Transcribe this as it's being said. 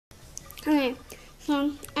Okay,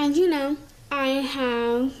 so as you know, I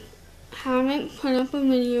haven't put up a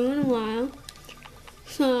video in a while.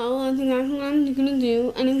 So that's exactly what I'm gonna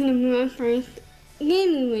do, and it's gonna be my first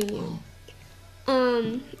gaming video.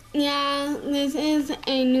 Yeah, this is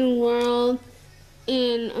a new world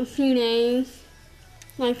in a few days.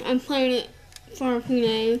 Like, I played it for a few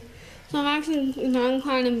days. So I've actually done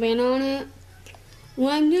quite a bit on it.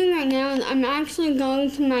 What I'm doing right now is I'm actually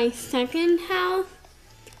going to my second house,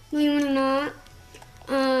 believe it or not.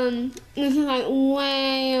 This is like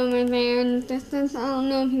way over there in the distance. I don't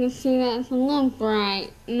know if you can see that. It's a little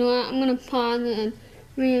bright. You know what? I'm gonna pause it and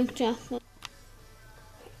readjust it.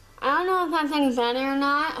 I don't know if that's any better or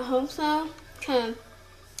not. I hope so, because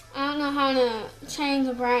I don't know how to change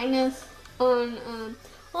the brightness on,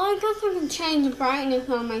 well, I guess I can change the brightness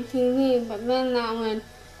on my TV, but then that would,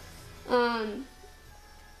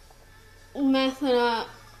 mess it up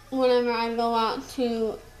whenever I go out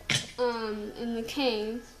to, in the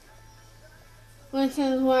cave, which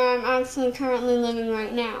is where I'm actually currently living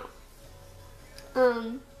right now.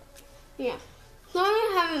 Yeah. So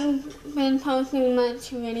I haven't been posting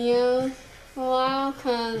much videos for a while,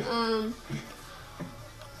 because,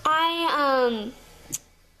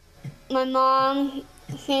 my mom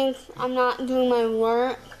thinks I'm not doing my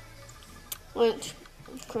work, which,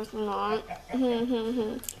 of course, I'm not.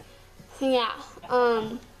 So yeah,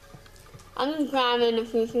 I'm just grabbing a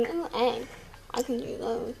few things. Oh, eggs. I can do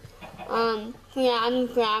those. So yeah, I'm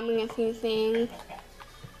just grabbing a few things.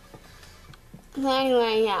 So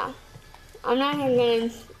anyway, yeah. I'm not gonna get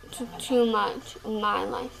into too much of my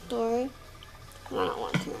life story. I don't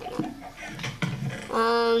want to right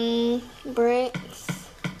now. Bricks.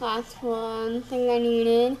 That's one thing I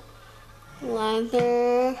needed.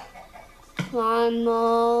 Leather. Slime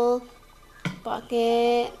mold.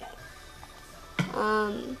 Bucket.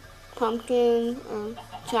 Pumpkin or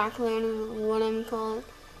jack-o'-lantern or whatever you call it.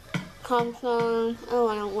 Cobblestone. Oh,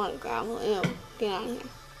 I don't want gravel. Ew. Get out of here.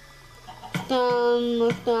 Stone,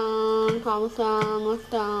 more stone, cobblestone, more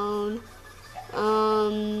stone.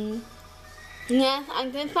 Yes, I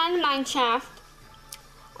did find a mine shaft.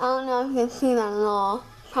 I don't know if you can see that at all.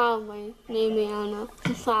 Probably, maybe, I don't know.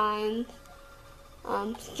 Some signs.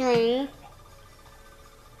 String.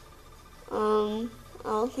 I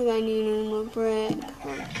don't think I need any more brick.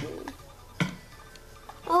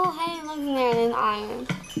 Oh, hey, look in there, there's iron.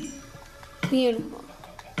 Beautiful.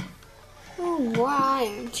 Oh, more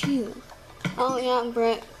iron, too. Oh, yeah,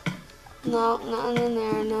 brick. No, nothing in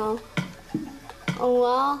there, no. Oh,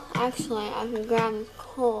 well, actually, I can grab this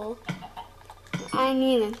coal. I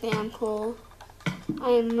need this damn coal. I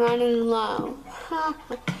am running low.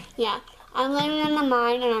 Yeah, I'm living in the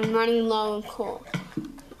mine and I'm running low of coal.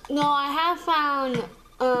 No, I have found,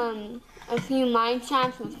 a few mine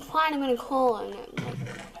shafts with quite a bit of coal in it.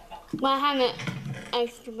 But I haven't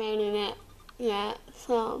excavated it yet,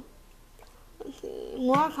 so. Let's see,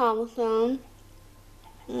 more cobblestone.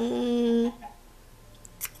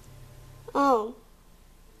 Oh,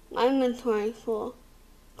 my inventory's full.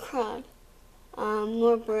 Crud.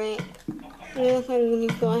 More brick. I guess I can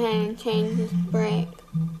just go ahead and change this brick.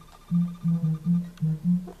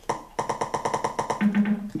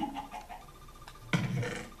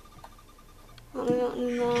 Oh, I don't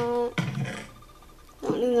need that.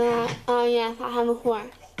 Don't need that. Oh, yes, I have a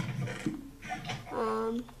horse.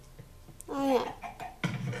 Oh, yeah.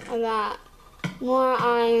 I got more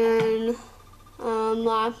iron,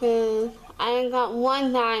 lapis. I got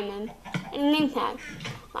one diamond and a name tag.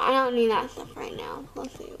 But I don't need that stuff right now.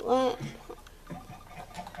 Let's see, what?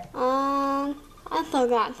 I still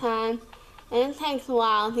got time. And it takes a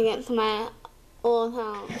while to get to my old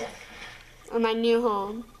home. Or my new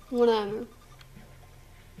home. Whatever.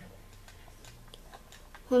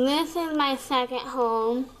 So this is my second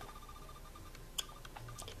home.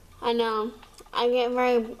 I know. I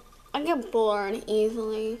get bored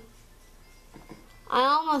easily. I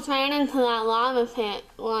almost ran into that lava pit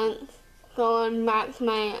once, going back to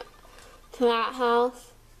that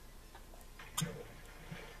house.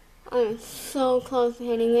 I was so close to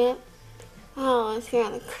hitting it. Oh, it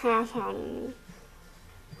scared the crap out of me.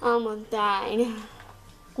 I almost died.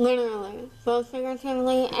 Literally. Both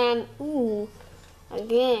figuratively and, ooh,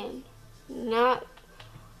 again.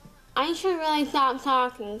 I should really stop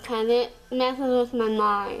talking because it messes with my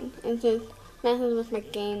mind. It just messes with my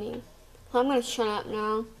gaming. So I'm going to shut up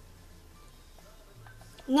now.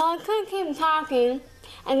 No, I could keep talking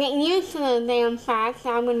and get used to the damn fact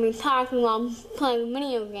that I'm going to be talking while playing a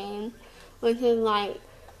video game, which is like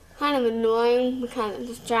kind of annoying because it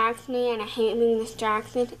distracts me and I hate being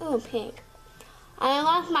distracted. Oh, pig. I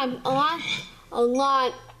lost a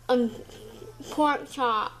lot of pork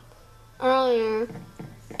chop earlier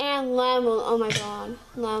and leveled. Oh my god,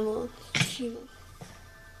 leveled. Jesus.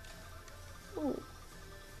 Ooh.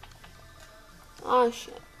 Oh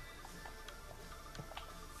shit.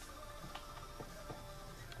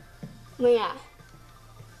 But yeah.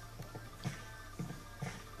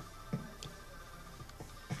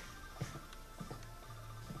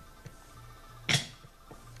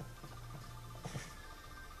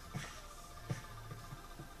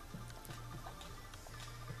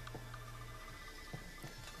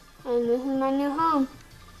 And this is my new home.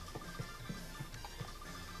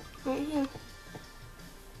 Right here.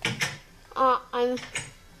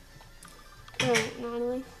 Wait,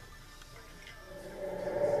 Natalie.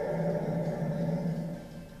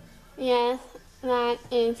 Yes, that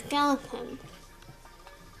is skeleton.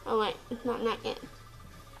 Oh wait, it's not yet.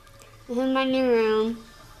 This is my new room.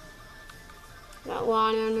 Got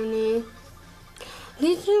water underneath.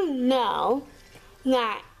 Did you know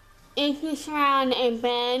that if you surround a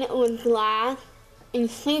bed with glass and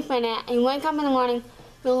sleep in it and wake up in the morning,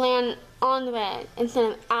 you'll land on the bed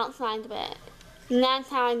instead of outside the bed? And that's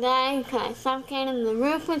how I died, because I suffocated. The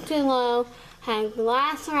roof was too low, had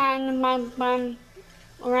glass around my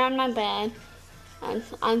bed. I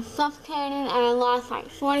suffocated and I lost like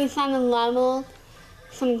 47 levels,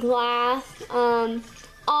 some glass,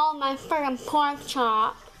 all my friggin' pork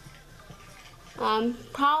chop,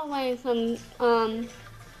 probably some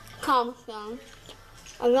cobblestone.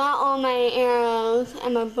 I got all my arrows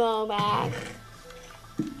and my bow back.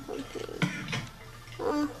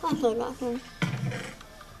 I still got some.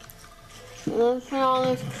 Let's put all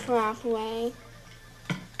this crap away.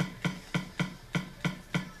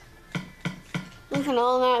 Look at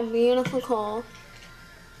all that beautiful coal.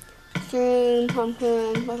 String,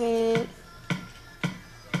 pumpkin, bucket.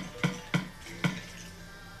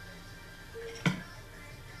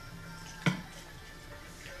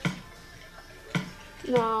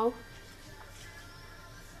 No.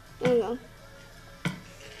 There we go.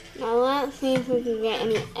 Now let's see if we can get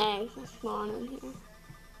any eggs that spawn in here.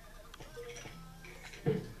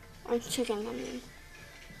 Or chickens, I mean.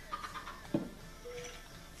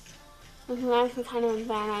 This is actually kind of a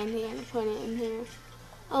bad idea to put it in here.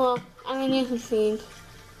 Oh well, I'm gonna use some seeds.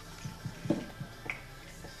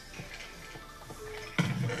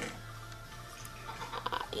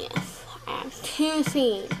 Yes, I have 2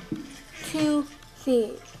 seeds. 2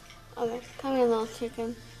 seeds. Okay, come here, little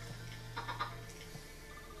chicken.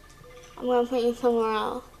 I'm gonna put you somewhere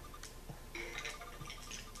else.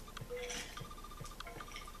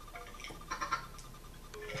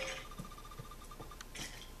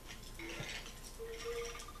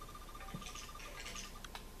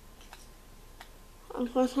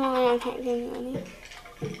 Unfortunately, I can't give you any.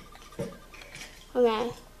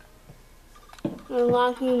 Okay. I'm gonna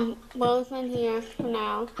lock you both in here for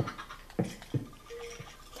now.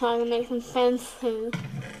 So I can make some fence too.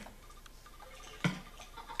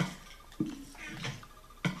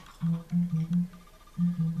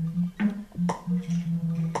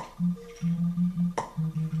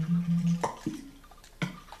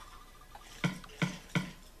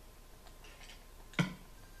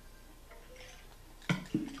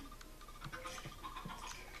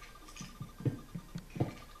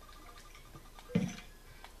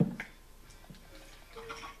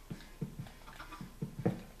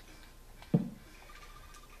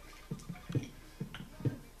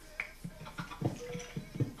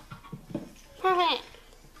 Perfect.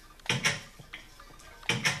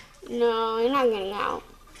 No, you're not getting out.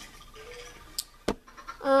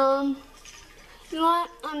 You know what?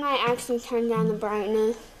 I might actually turn down the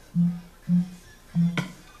brightness.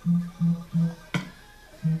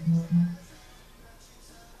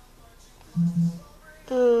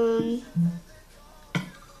 Damn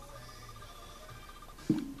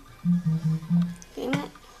it.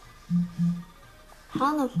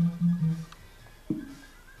 How the...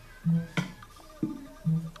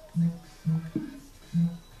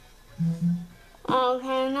 Oh, can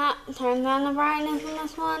I not turn down the brightness on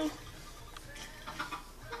this one?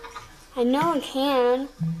 I know I can.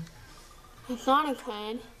 I thought I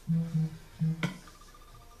could.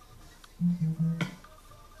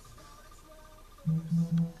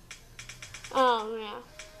 Oh, yeah.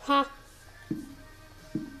 Huh.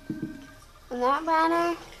 Is that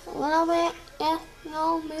better? A little bit? Yeah?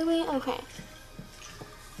 No? Maybe? Okay.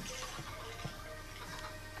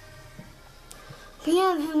 But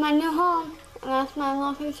yeah, this is my new home. And that's my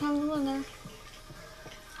lovely time to live there.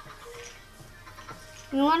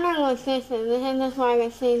 You're wondering what this is. This is just where I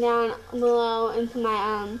can see down below into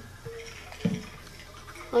my,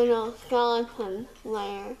 skeleton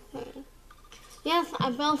layer thing. Yes,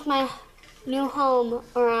 I built my new home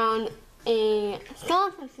around a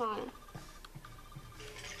skeleton spawner.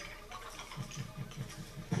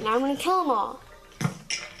 And I'm gonna kill them all.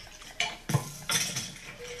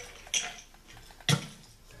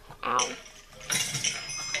 Ow.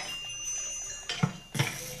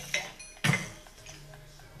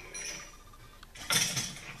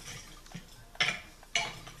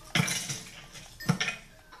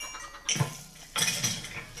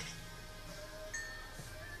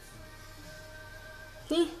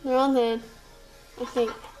 See, they're all dead, I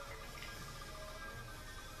think.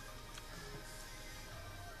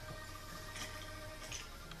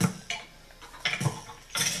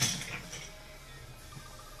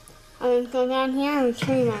 I'm gonna go down here and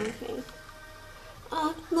retrieve everything.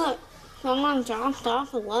 Oh, look, someone dropped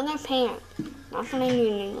off a leather pants. Not that I need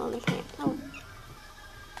any leather pants. Oh.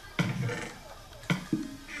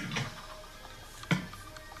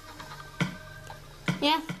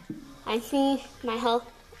 Yeah, I see my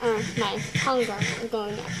health, my hunger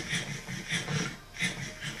going up.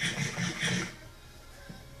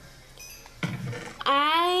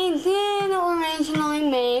 I did originally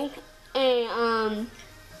make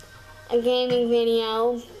a gaming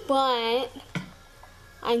video, but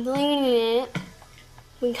I deleted it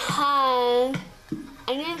because I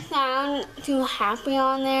didn't sound too happy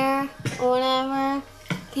on there or whatever.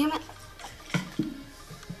 Damn it.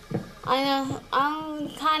 I'm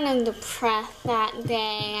kind of depressed that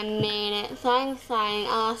day I made it, so I decided,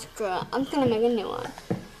 oh, screw it, I'm gonna make a new one.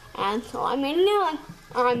 And so I made a new one,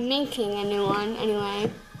 or I'm making a new one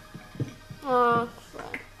anyway. Oh,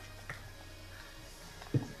 crap.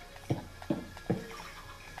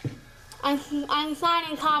 I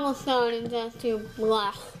decided cobblestone and just do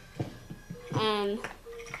blah. And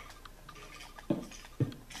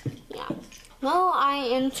yeah, well, I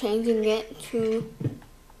am changing it to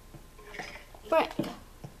brick.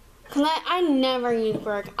 Cause I never use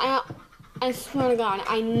brick. I swear to God,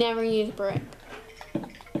 I never use brick.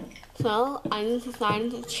 So I just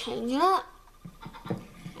decided to change it up.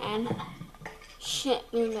 And shit,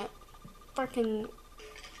 there's a freaking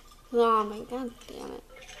zombie. God damn it.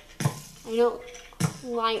 I don't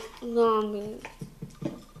like zombies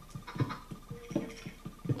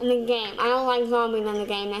in the game. I don't like zombies in the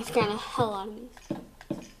game. They scare the hell out of me.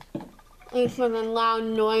 At least for the loud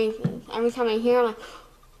noises. Every time I hear, I'm like,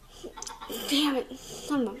 damn it,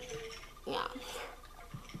 son of a... Yeah.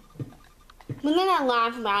 But then I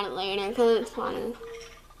laugh about it later because it's funny.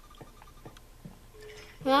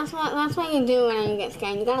 And that's what you do when you get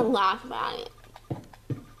scared. You gotta laugh about it.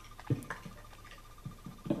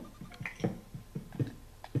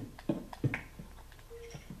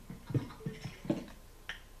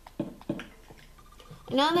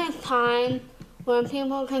 You know, there's time when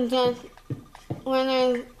people can just, when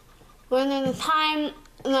there's a time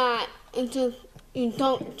that it's just, you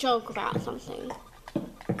don't joke about something.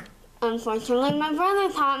 Unfortunately, my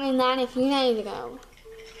brother taught me that a few days ago.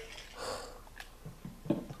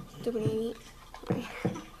 Stupid idiot.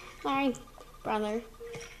 Sorry, brother.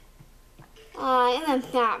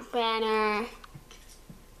 Isn't that better?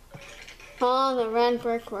 Follow the red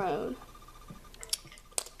brick road.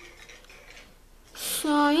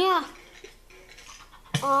 So yeah.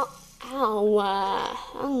 Oh, ow,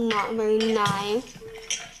 I'm not very nice.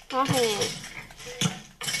 Stop it.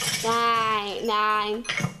 Die.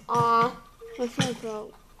 Aw, my phone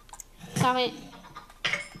broke. Stop it.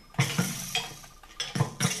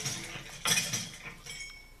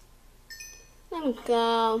 Let me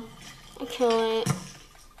go. I kill it.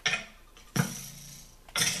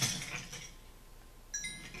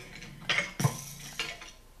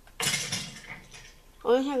 I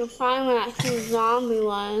wish I could find where that huge zombie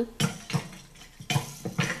was.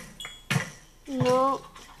 No.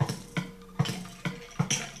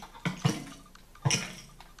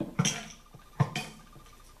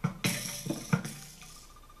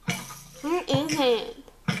 Where is it?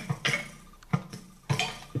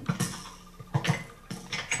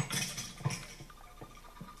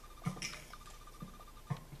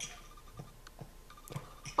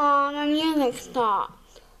 My music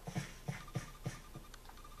stopped.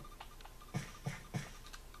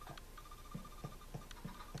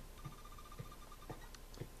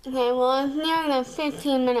 Okay, well, it's nearing the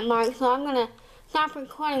 15-minute mark, so I'm gonna stop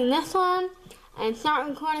recording this one and start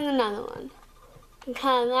recording another one.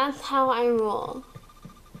 Because that's how I roll.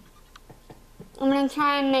 I'm gonna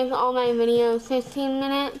try and make all my videos 15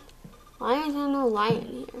 minutes. Why is there no light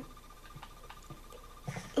in here?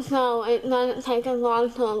 So it doesn't take as long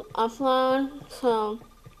to upload. So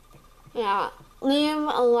yeah, leave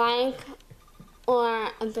a like or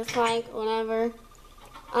a dislike, whatever,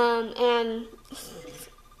 and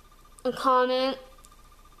a comment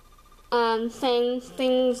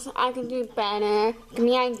things I can do better, give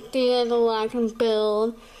me ideas of what I can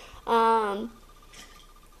build,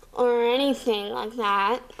 or anything like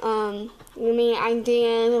that. Give me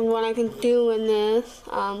ideas of what I can do in this.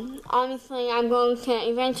 Obviously, I'm going to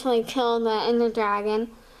eventually kill the Ender Dragon,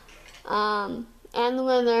 and the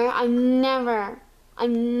Wither. I've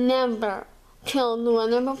never killed the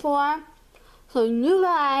Wither before, so you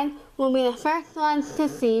guys will be the first ones to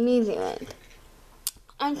see me do it.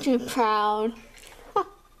 I'm too proud.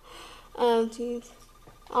 Oh, jeez.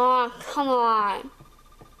 Oh, come on.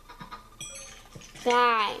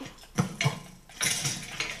 Die.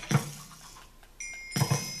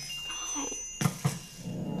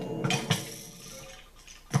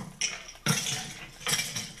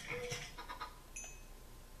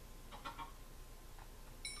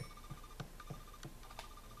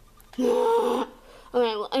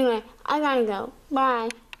 Okay, well, anyway, I gotta go. Bye.